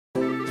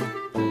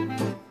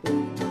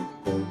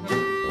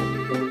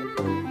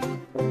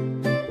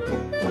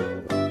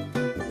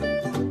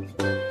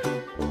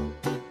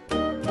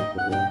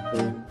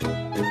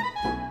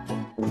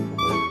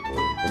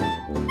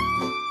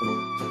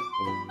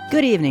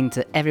Good evening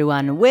to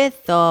everyone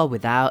with or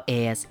without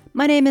ears.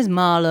 My name is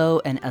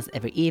Marlo, and as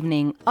every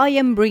evening, I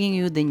am bringing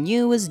you the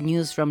newest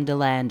news from the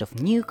land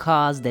of new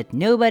cars that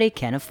nobody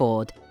can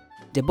afford.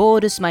 The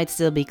borders might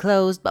still be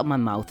closed, but my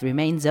mouth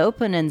remains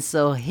open, and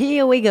so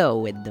here we go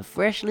with the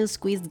freshly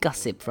squeezed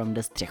gossip from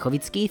the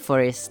Střechovický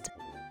forest.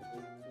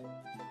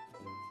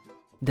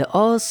 The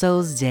All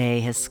Souls Day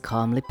has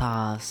calmly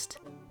passed.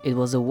 It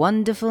was a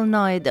wonderful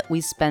night that we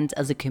spent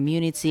as a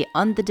community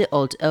under the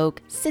old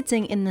oak,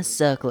 sitting in a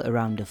circle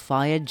around the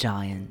fire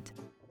giant.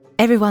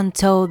 Everyone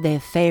told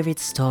their favorite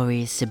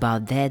stories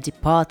about their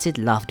departed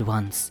loved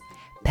ones.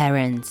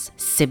 Parents,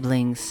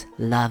 siblings,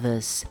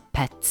 lovers,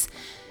 pets.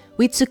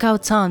 We took our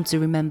time to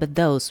remember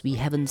those we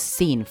haven't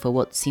seen for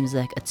what seems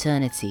like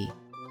eternity.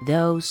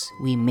 Those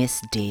we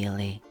miss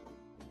dearly.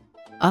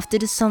 After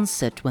the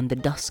sunset, when the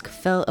dusk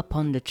fell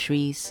upon the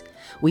trees,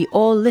 we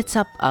all lit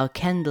up our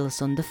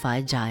candles on the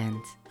fire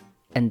giant,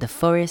 and the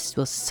forest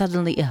was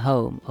suddenly a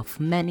home of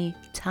many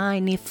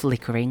tiny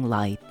flickering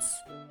lights.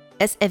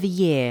 As every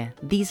year,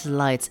 these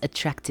lights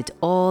attracted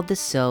all the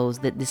souls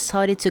that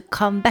decided to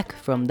come back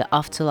from the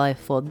afterlife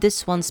for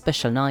this one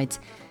special night,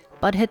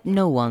 but had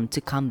no one to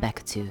come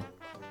back to.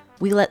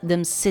 We let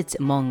them sit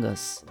among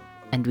us,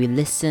 and we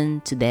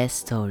listened to their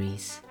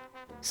stories,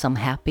 some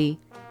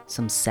happy,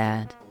 some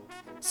sad,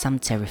 some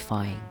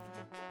terrifying.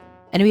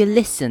 And we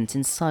listened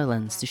in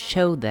silence to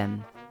show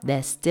them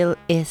there still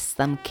is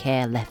some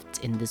care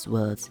left in this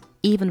world,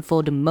 even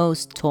for the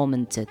most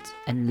tormented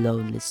and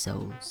lonely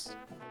souls.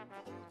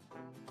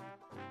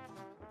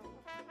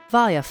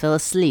 Vaya fell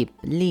asleep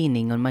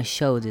leaning on my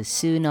shoulder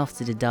soon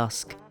after the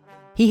dusk.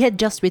 He had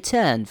just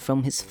returned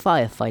from his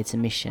firefighter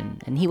mission,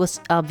 and he was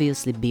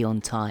obviously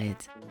beyond tired.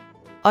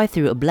 I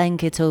threw a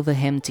blanket over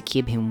him to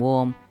keep him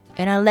warm,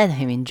 and I let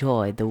him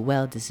enjoy the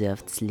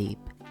well-deserved sleep.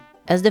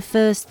 As the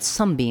first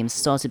sunbeams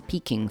started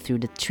peeking through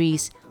the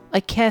trees,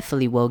 I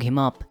carefully woke him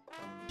up.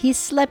 He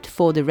slept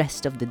for the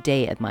rest of the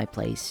day at my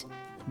place,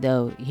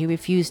 though he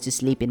refused to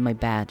sleep in my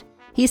bed.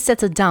 He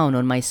settled down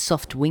on my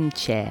soft wing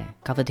chair,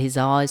 covered his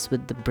eyes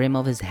with the brim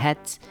of his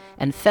hat,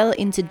 and fell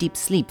into deep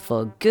sleep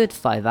for a good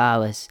 5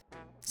 hours.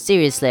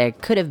 Seriously, I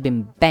could have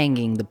been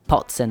banging the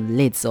pots and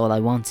lids all I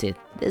wanted.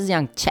 This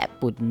young chap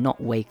would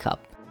not wake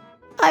up.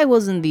 I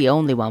wasn't the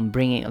only one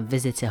bringing a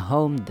visitor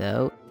home,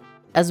 though.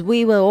 As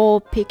we were all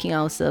picking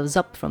ourselves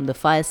up from the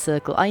fire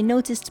circle, I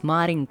noticed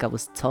Marinka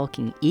was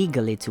talking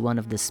eagerly to one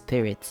of the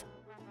spirits.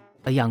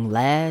 A young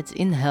lad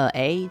in her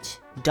age,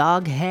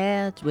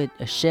 dark-haired with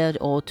a shirt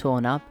all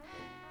torn up.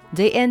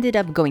 They ended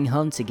up going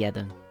home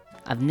together.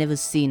 I've never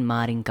seen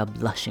Marinka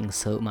blushing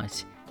so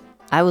much.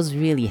 I was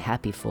really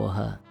happy for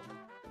her.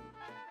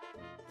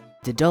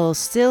 The doll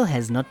still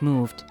has not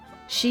moved.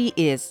 She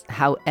is,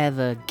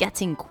 however,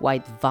 getting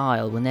quite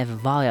vile whenever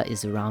Vaya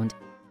is around.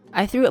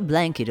 I threw a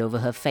blanket over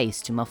her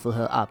face to muffle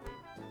her up.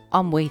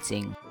 I'm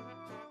waiting.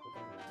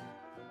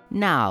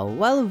 Now,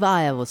 while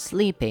Vaya was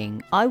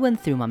sleeping, I went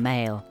through my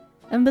mail.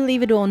 And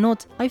believe it or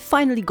not, I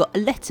finally got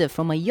a letter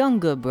from my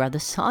younger brother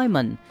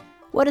Simon.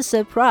 What a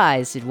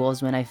surprise it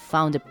was when I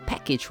found a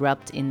package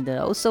wrapped in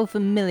the oh-so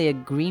familiar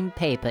green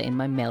paper in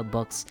my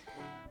mailbox.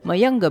 My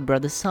younger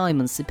brother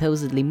Simon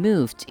supposedly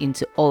moved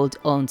into old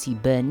Auntie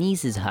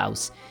Bernice's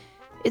house.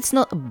 It's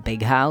not a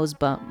big house,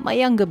 but my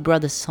younger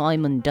brother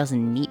Simon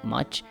doesn't need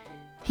much.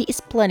 He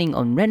is planning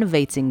on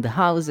renovating the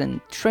house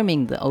and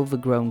trimming the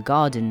overgrown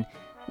garden,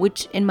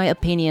 which in my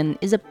opinion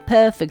is a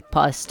perfect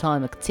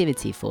pastime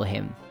activity for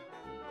him.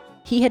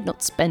 He had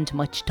not spent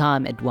much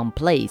time at one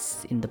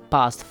place in the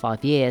past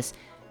 5 years.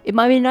 It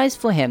might be nice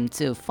for him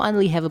to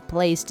finally have a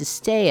place to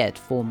stay at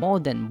for more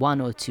than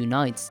 1 or 2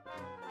 nights.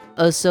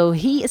 Also,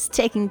 he is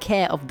taking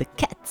care of the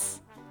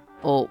cats.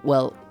 Or,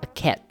 well, a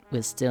cat,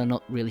 we're still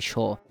not really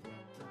sure.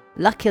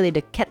 Luckily,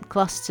 the cat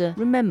cluster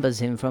remembers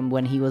him from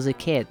when he was a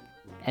kid,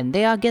 and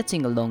they are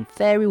getting along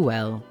very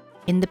well.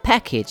 In the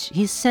package,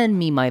 he sent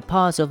me my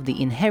part of the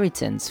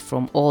inheritance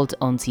from old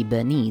Auntie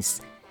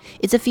Bernice.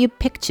 It's a few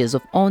pictures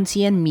of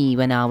Auntie and me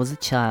when I was a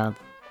child.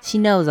 She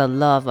knows I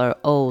love our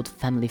old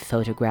family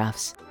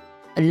photographs.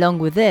 Along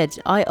with it,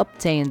 I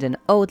obtained an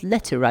old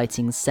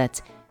letter-writing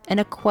set and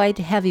a quite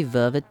heavy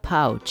velvet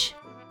pouch.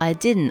 I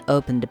didn't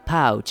open the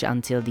pouch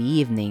until the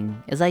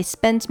evening, as I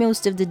spent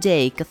most of the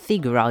day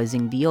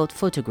categorizing the old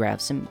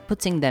photographs and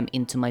putting them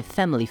into my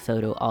family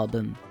photo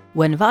album.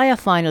 When Vaya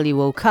finally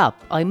woke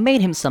up, I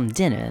made him some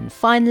dinner and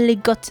finally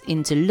got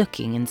into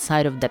looking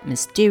inside of that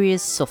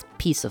mysterious soft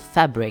piece of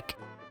fabric.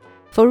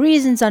 For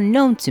reasons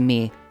unknown to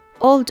me,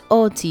 old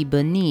Auntie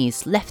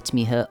Bernice left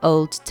me her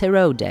old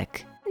tarot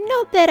deck.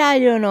 Not that I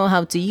don't know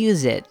how to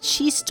use it,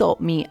 she's taught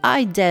me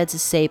I dare to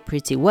say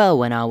pretty well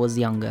when I was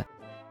younger.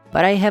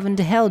 But I haven't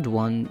held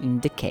one in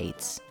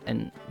decades,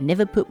 and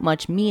never put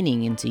much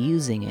meaning into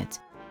using it.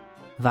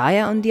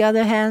 Vaya, on the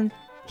other hand,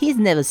 he's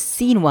never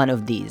seen one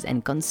of these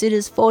and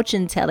considers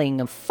fortune-telling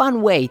a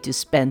fun way to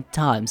spend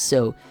time,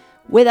 so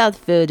without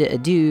further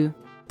ado...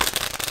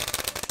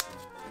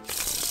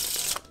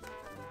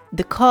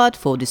 The card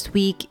for this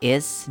week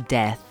is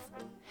Death.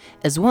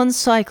 As one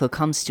cycle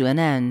comes to an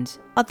end,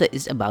 other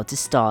is about to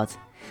start.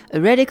 A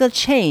radical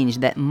change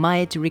that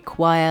might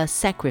require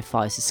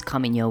sacrifices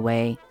coming your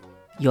way.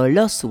 Your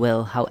loss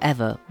will,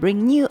 however,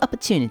 bring new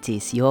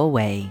opportunities your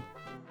way.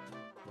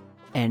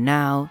 And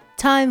now,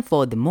 time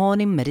for the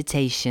morning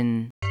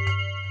meditation.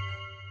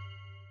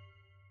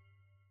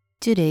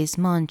 Today's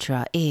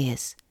mantra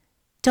is,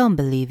 don't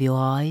believe your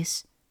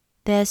eyes,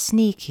 they're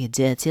sneaky,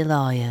 dirty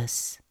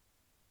liars.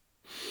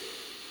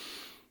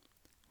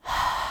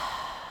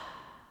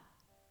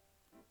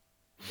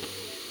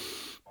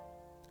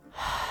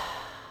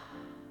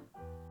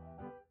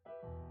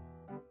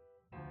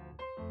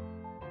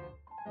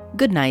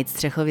 Good night,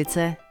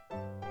 Střechovice.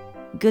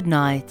 Good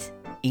night,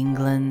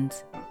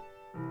 England.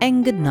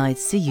 And good night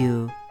to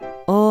you,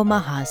 all my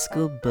high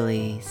school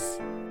bullies.